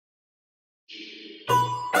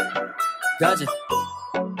가자.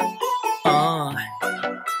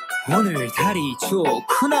 오늘 달이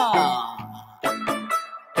좋구나.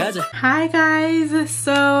 가자. Hi guys,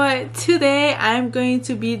 so today I'm going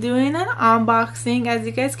to be doing an unboxing, as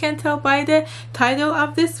you guys can tell by the title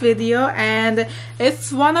of this video, and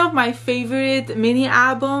it's one of my favorite mini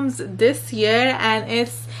albums this year, and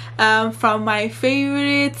it's from my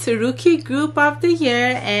favorite rookie group of the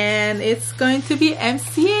year, and it's going to be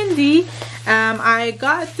MCND. I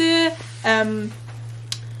got the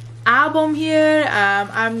album here.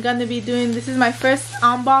 I'm gonna be doing, this is my first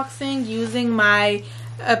unboxing using my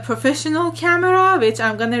professional camera, which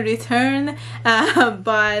I'm gonna return,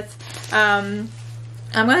 but I'm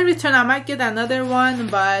gonna return. I might get another one,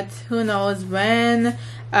 but who knows when.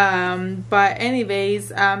 But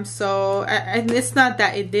anyways, so and it's not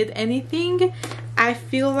that it did anything, I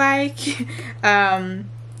feel like. I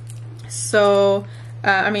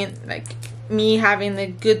mean, like, me having a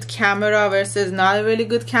good camera versus not a really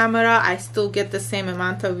good camera, I still get the same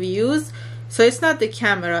amount of views. So it's not the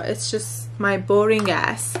camera, it's just my boring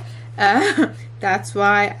ass. That's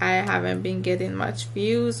why I haven't been getting much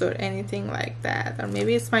views or anything like that. Or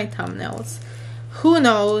maybe it's my thumbnails, who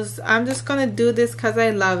knows. I'm just gonna do this because I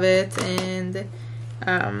love it, and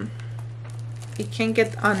it can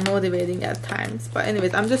get unmotivating at times. But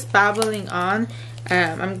anyways, I'm just babbling on.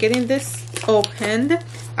 I'm getting this opened.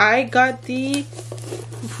 I got the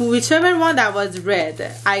whichever one that was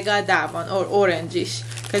red, I got that one, or orangish,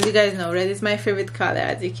 because you guys know red is my favorite color,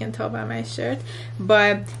 as you can tell by my shirt.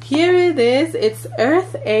 But here it is. It's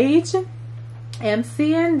Earth Age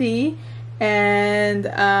MCND, and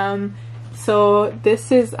so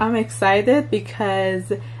this is, I'm excited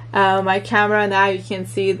because my camera now, you can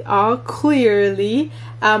see it all clearly.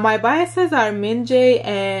 My biases are Min J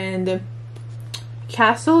and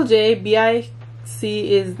Castle J. BIC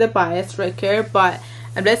is the bias wrecker. But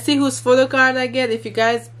let's see whose photo card I get. If you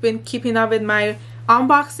guys been keeping up with my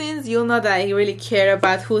unboxings, you'll know that I really care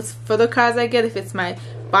about whose photo cards I get, if it's my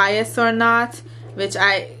bias or not, which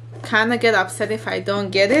I kind of get upset if I don't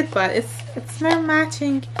get it, but it's not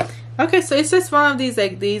matching. Okay, so it's just one of these,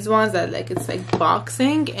 like these ones that, like, it's like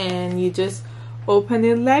boxing, and you just open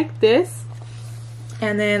it like this,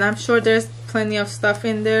 and then I'm sure there's plenty of stuff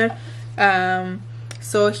in there.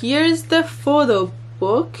 So here's the photo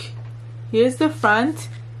book, here's the front,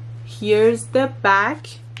 here's the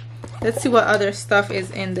back. Let's see what other stuff is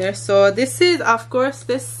in there. So this is, of course,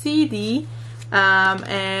 the CD,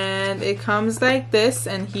 and it comes like this,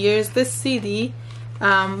 and here's the CD.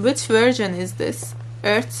 Which version is this?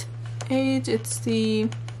 Earth Age. It's the,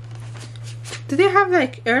 do they have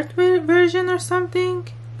like Earth version or something?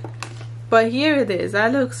 But here it is.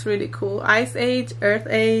 That looks really cool. Ice Age, Earth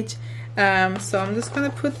Age. So I'm just gonna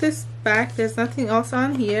put this back. There's nothing else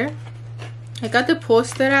on here. I got the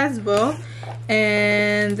poster as well,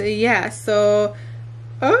 and yeah, so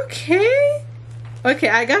okay,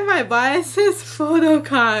 I got my biases photo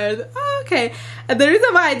card. Okay, the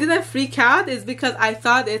reason why I didn't freak out is because I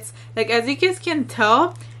thought it's like, as you guys can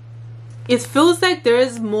tell, it feels like there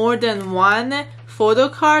is more than one photo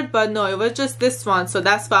card, but no, it was just this one. So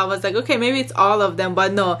that's why I was like, okay, maybe it's all of them,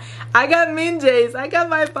 but no, I got Min J's, I got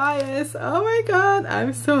my bias. Oh my god,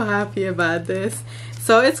 I'm so happy about this.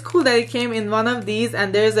 So it's cool that it came in one of these,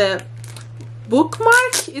 and there's a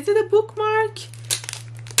bookmark. Is it a bookmark?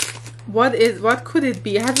 What could it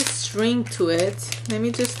be? It has a string to it. Let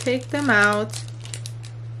me just take them out.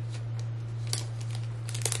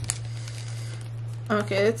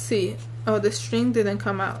 Okay, let's see. Oh, the string didn't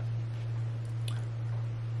come out.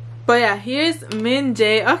 But yeah, here's Min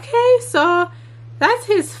J. Okay, so that's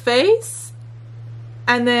his face,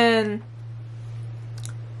 and then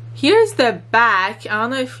here's the back. I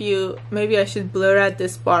don't know if you, maybe I should blur out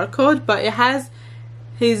this barcode, but it has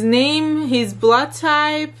his name, his blood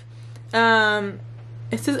type.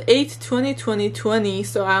 It says 8/20/2020,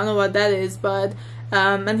 so I don't know what that is, but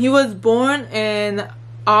and he was born in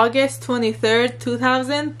August 23rd,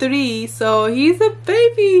 2003, so he's a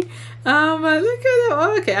baby. Look at him.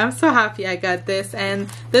 Oh, okay, I'm so happy I got this. And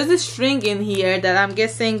there's a string in here that I'm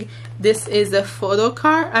guessing this is a photo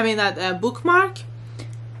card, I mean, not a bookmark.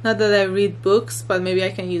 Not that I read books, but maybe I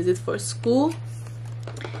can use it for school.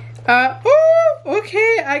 Oh,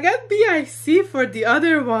 okay, I got BIC for the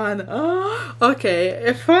other one. Oh, okay,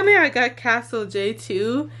 if only I got Castle J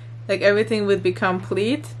too, like everything would be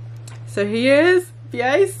complete. So here's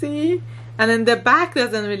BIC, and then the back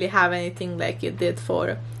doesn't really have anything like it did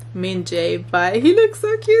for Min J, but he looks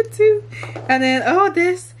so cute too. And then, oh,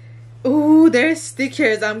 this, ooh, there's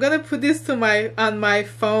stickers. I'm gonna put this to on my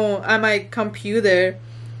phone, on my computer.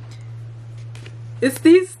 it's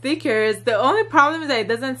these stickers. The only problem is that it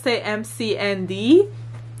doesn't say MCND.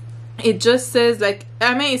 It just says like,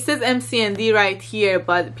 I mean, it says MCND right here,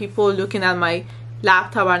 but people looking at my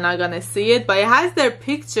laptop are not gonna see it, but it has their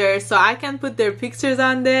pictures, so I can put their pictures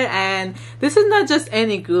on there. And this is not just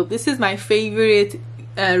any group, this is my favorite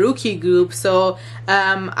rookie group, so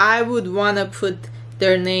I would want to put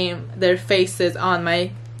their name, their faces on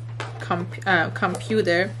my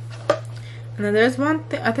computer. And then there's one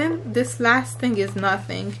thing, I think this last thing is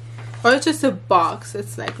nothing, or it's just a box,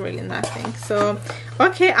 it's like really nothing. So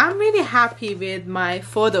okay, I'm really happy with my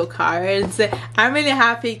photo cards. I'm really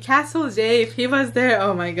happy. Castle J, if he was there,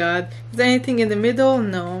 oh my god. Is there anything in the middle?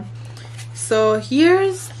 No. So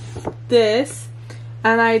here's this,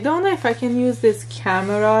 and I don't know if I can use this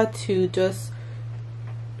camera to just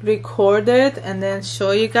record it and then show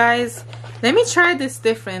you guys. Let me try this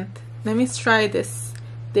differently.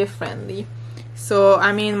 So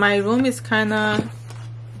I mean, my room is kind of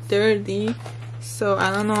dirty, so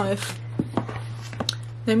I don't know if,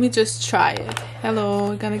 let me just try it. Hello,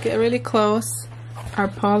 we're gonna get really close. I'll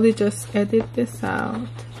probably just edit this out.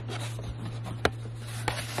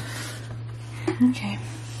 Okay,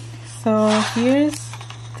 so here's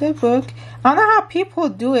the book. I don't know how people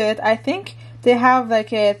do it. I think they have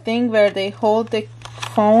like a thing where they hold the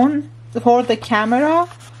phone, hold the camera,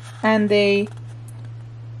 and they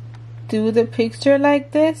do the picture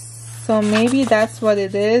like this. So maybe that's what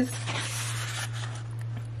it is.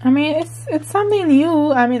 I mean, it's something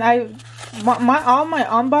new. I mean, all my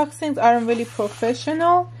unboxings aren't really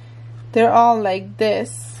professional. They're all like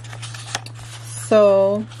this.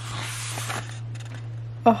 So,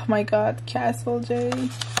 oh my god, Castle J.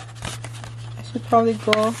 I should probably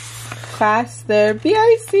go faster.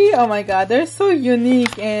 BIC, oh my god, they're so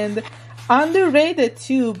unique and underrated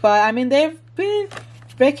too. But I mean, they've been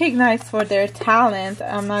recognized for their talent,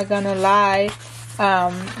 I'm not gonna lie.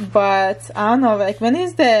 But I don't know, like, when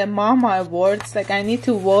is the Mama Awards? Like, I need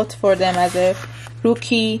to vote for them as a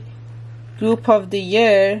rookie group of the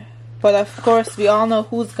year. But of course, we all know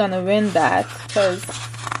who's gonna win that, because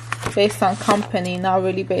based on company, not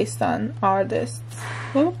really based on artists.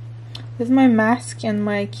 Oh, there's my mask and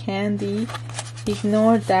my candy.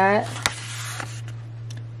 Ignore that.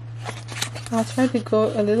 I'll try to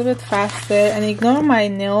go a little bit faster and ignore my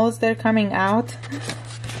nails, they're coming out.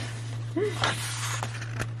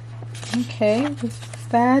 Okay, this is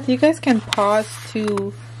that. You guys can pause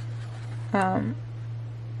too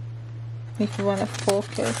if you want to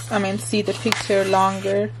focus. I mean, see the picture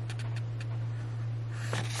longer.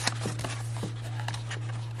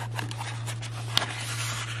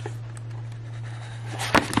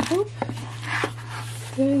 Oop.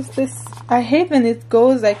 There's this. I hate when it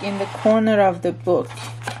goes like in the corner of the book.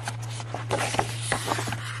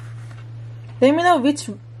 Let me know which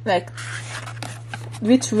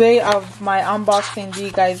way of my unboxing do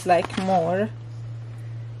you guys like more.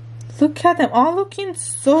 Look at them, all looking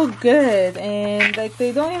so good, and like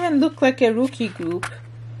they don't even look like a rookie group.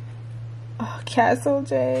 Oh, Castle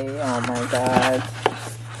J, oh my god.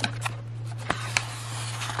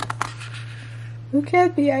 Look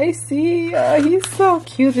at BIC. Oh, he's so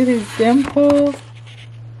cute with his dimple.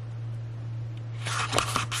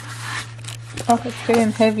 Oh, it's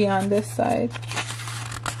getting heavy on this side.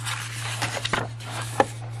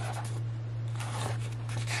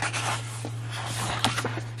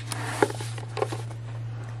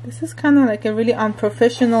 This is kind of like a really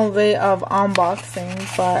unprofessional way of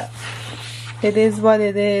unboxing, but it is what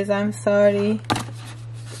it is. I'm sorry.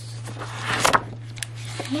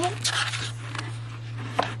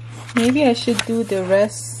 Maybe I should do the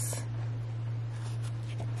rest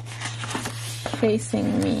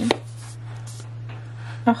facing me.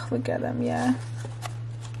 Oh, look at them, yeah.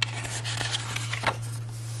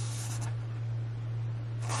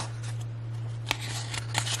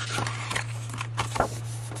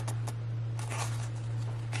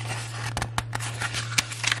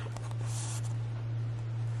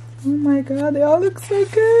 Oh my god, they all look so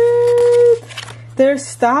good. Their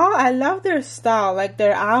style, I love their style, like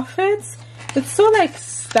their outfits. It's so like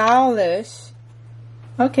stylish.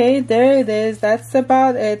 Okay, there it is. That's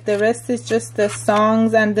about it. The rest is just the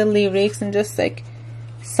songs and the lyrics and just like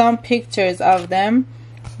some pictures of them.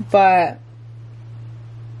 But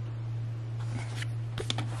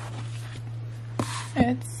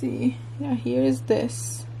let's see. Yeah, here's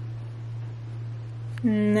this.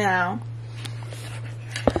 Now,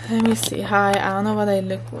 let me see. Hi, I don't know what I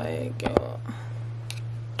look like.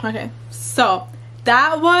 Okay, so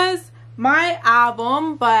that was my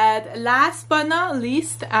album, but last but not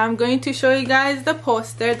least, I'm going to show you guys the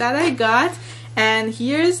poster that I got. And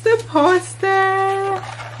here's the poster.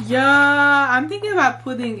 Yeah, I'm thinking about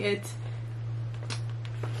putting it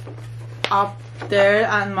up there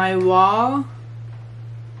on my wall,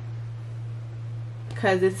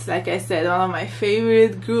 because it's, like I said, one of my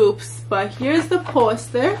favorite groups. But here's the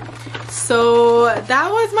poster. So that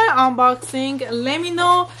was my unboxing. Let me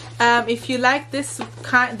know if you like this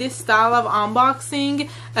style of unboxing.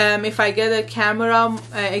 If I get a camera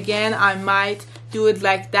again, I might do it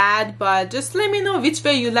like that, but just let me know which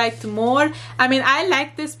way you liked more. I mean, I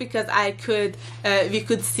like this because we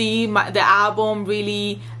could see the album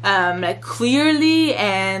really like clearly,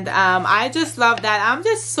 and I just love that. I'm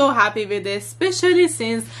just so happy with this, especially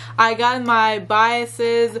since I got my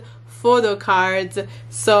biases photo cards.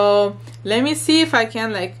 So let me see if I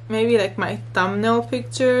can, like, maybe like my thumbnail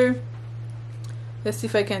picture. Let's see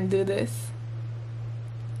if I can do this.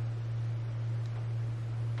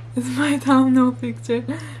 It's my thumbnail picture.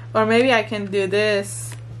 Or maybe I can do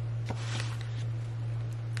this.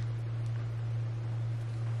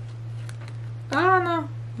 Oh no.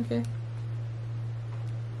 Okay.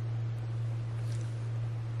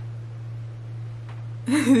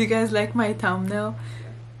 You guys like my thumbnail?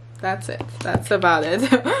 That's it. That's about it.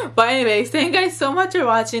 But anyways, thank you guys so much for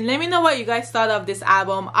watching. Let me know what you guys thought of this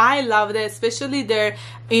album. I loved it, especially their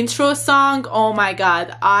intro song. Oh my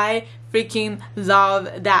god, I freaking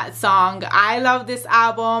love that song. I love this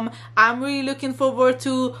album. I'm really looking forward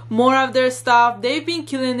to more of their stuff. They've been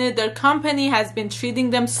killing it. Their company has been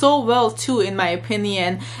treating them so well too, in my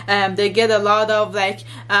opinion. They get a lot of like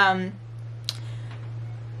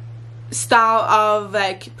style of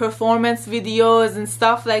like performance videos and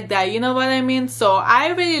stuff like that, you know what I mean? So I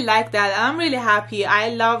really like that. I'm really happy. I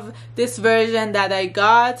love this version that I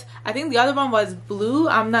got. I think the other one was blue,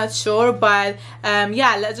 I'm not sure, but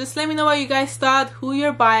yeah, just let me know what you guys thought, who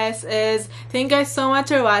your bias is. Thank you guys so much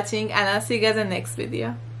for watching, and I'll see you guys in the next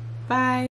video. Bye.